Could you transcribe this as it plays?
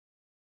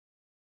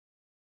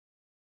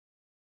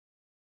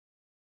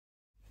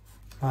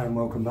Hi and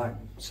welcome back.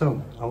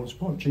 So I was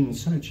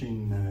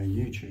searching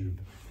YouTube,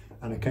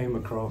 and I came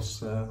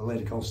across a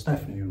lady called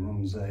Stephanie who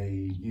runs a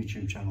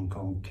YouTube channel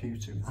called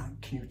Cutie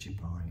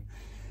Pie,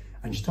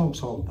 and she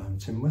talks all about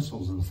tin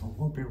whistles, and I thought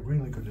what would be a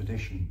really good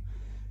addition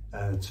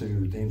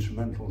to the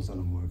instrumentals that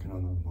I'm working on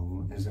at the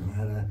moment is if I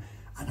had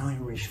an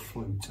Irish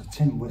flute, a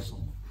tin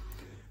whistle,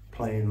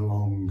 playing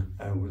along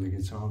with the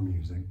guitar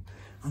music.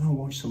 And I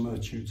watched some of her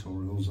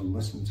tutorials and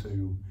listened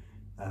to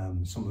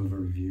some of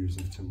her reviews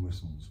of tin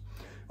whistles.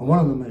 And one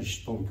of them that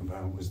she spoke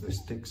about was this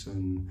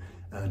Dixon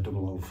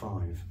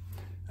DX005.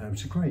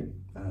 It's a great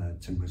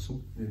tin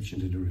whistle. She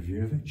did a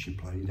review of it, she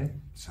played it,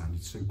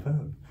 sounded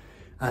superb.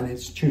 And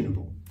it's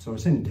tunable, so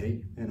it's in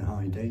D, in a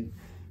high D,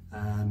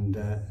 and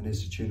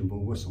it's a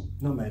tunable whistle.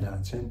 Not made out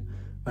of tin,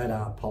 made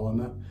out of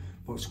polymer,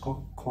 but it's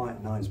got quite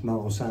a nice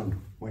mellow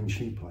sound when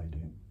she played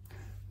it.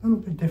 A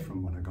little bit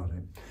different when I got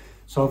it.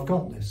 So I've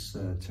got this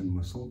tin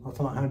whistle. I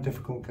thought, how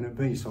difficult can it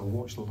be? So I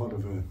watched a lot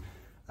of her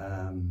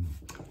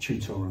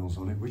tutorials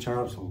on it, which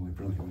are absolutely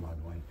brilliant, by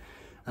the way.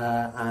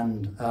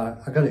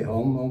 I got it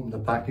home, opened the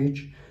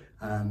package,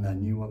 and I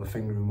knew what the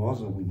fingering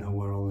was, and we know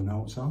where all the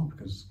notes are,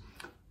 because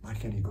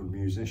like any good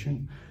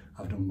musician,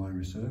 I've done my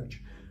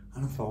research.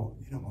 And I thought,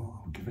 you know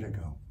what, I'll give it a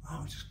go.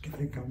 I'll just give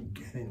it a go and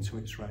get into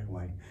it straight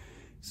away.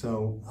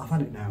 So I've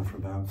had it now for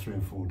about 3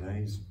 or 4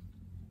 days.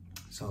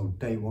 So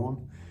day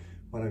one,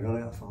 when I got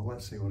it, I thought,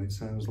 let's see what it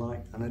sounds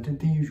like. And I did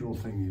the usual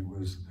thing. It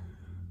was,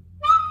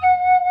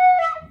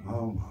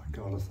 oh my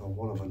God, I thought,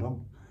 what have I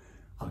done?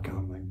 I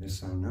can't make this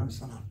sound now.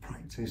 So I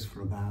practiced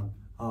for about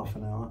half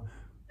an hour.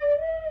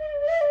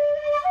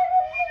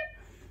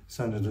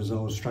 Sounded as though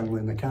I was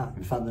strangling the cat.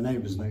 In fact, the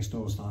neighbours next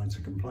door started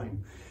to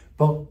complain.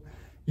 But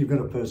you've got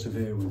to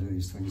persevere with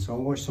these things. So I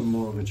watched some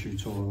more of the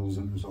tutorials,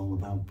 and it was all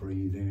about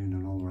breathing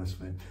and all the rest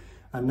of it.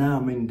 And now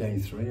I'm in day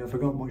 3. Have I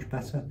got much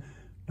better?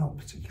 Not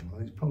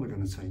particularly. It's probably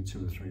going to take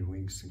 2 or 3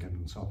 weeks to get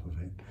on top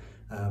of it.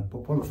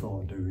 But what I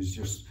thought I'd do is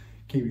just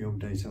keep you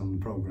updated on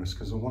the progress,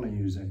 because I want to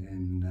use it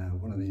in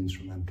one of the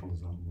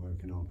instrumentals that I'm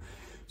working on.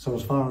 So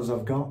as far as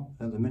I've got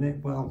at the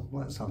minute, well,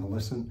 let's have a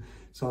listen.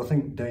 So I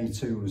think day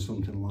 2 was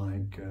something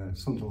like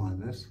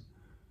this.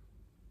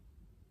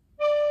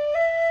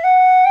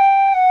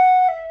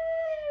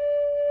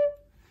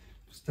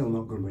 Still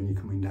not good when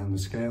you're coming down the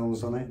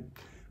scales on it,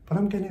 but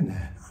I'm getting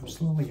there. I'm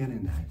slowly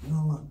getting there. You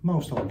know, like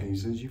most old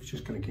geezers, you've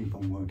just got to keep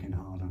on working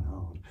hard and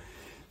hard.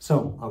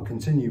 So I'll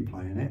continue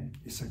playing it.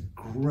 It's a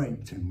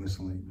great tin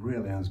whistle. It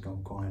really has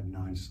got quite a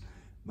nice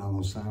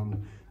mellow sound.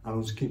 And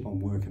I'll just keep on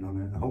working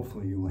on it.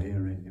 Hopefully you'll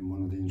hear it in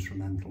one of the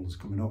instrumentals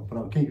coming up, but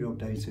I'll keep you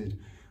updated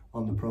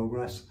on the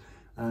progress.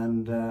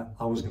 And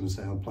I was going to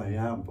say I'll play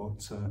out,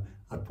 but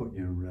I'd put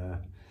your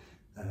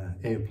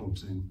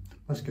earplugs in.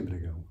 Let's give it a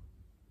go.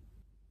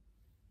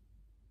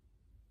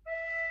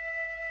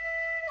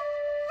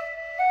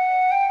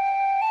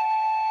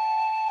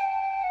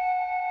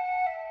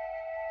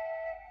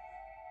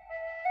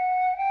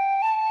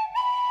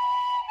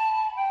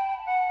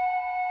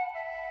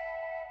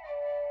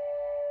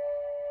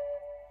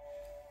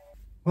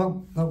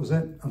 Well, that was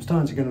it. I'm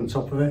starting to get on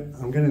top of it.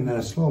 I'm getting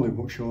there slowly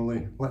but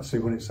surely. Let's see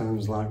what it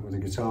sounds like with the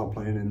guitar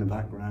playing in the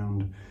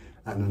background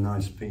and a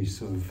nice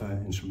piece of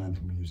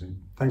instrumental music.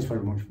 Thanks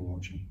very much for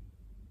watching.